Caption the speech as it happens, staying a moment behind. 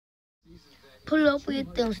Pull up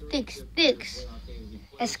with them sticks.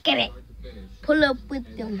 Let's get it. Pull up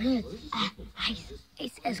with them hands. Ice.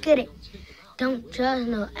 Let's get it. Don't judge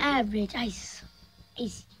no average. Ice.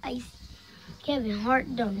 Kevin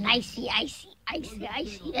Hart, don't icy.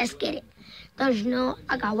 Let's get it. Don't you know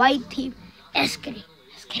I got white teeth? Let's get it.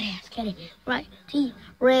 Right teeth,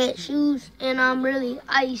 red shoes, and I'm really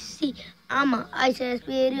icy. I'm an ice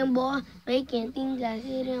spitting boy, making things that's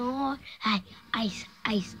hitting hard. Ice.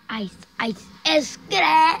 Let's get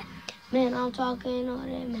it. Man, I'm talking all that,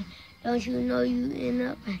 man. Don't you know you end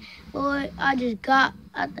up, man? Boy, I just got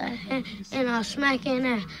out the hand and I'm smacking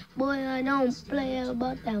that. Boy, I don't play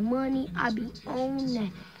about that money. I be on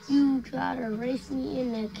that. You try to race me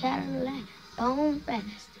in the Cadillac. Don't back.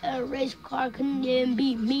 A race car couldn't even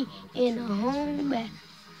beat me in a home back.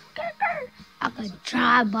 I could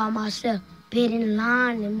drive by myself, bidding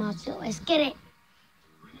lines in myself. Let's get it.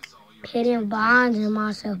 Hitting bonds in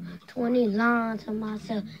myself, 20 lines in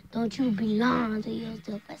myself. Don't you be lying to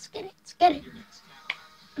yourself. Let's get it.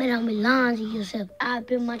 Man, don't be lying to yourself. I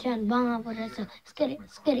been my trying to bond for that stuff. Let's get it.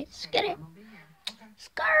 Skirt.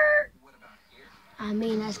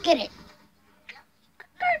 Let's get it.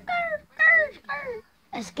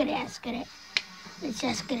 Let's get it. Let's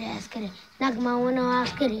just get it. Knock my window,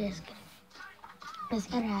 let's get it. Let's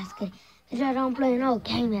get it. If I don't play no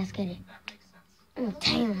game, let's get it.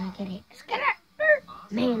 Damn, I get it. Let's get it.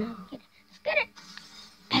 Man, I get it. Let's get it.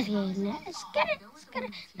 Let's get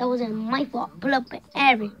it. That wasn't my fault. Pull up an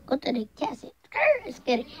average. Go to the cassette. Let's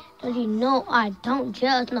get it. Don't you know I don't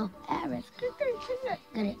judge no average.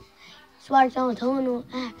 Get it. Sparks on tono.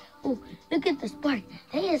 Ooh, look at the spark.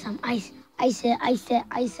 There is some ice. I said,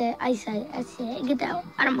 get that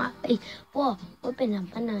out of my face. Boy, whipping a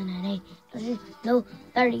banana day. Don't you know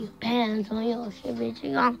 30 pounds on your shit, bitch.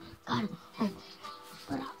 You got it.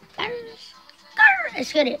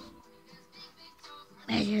 Let's get it.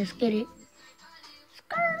 Let's get it.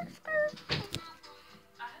 Skirt.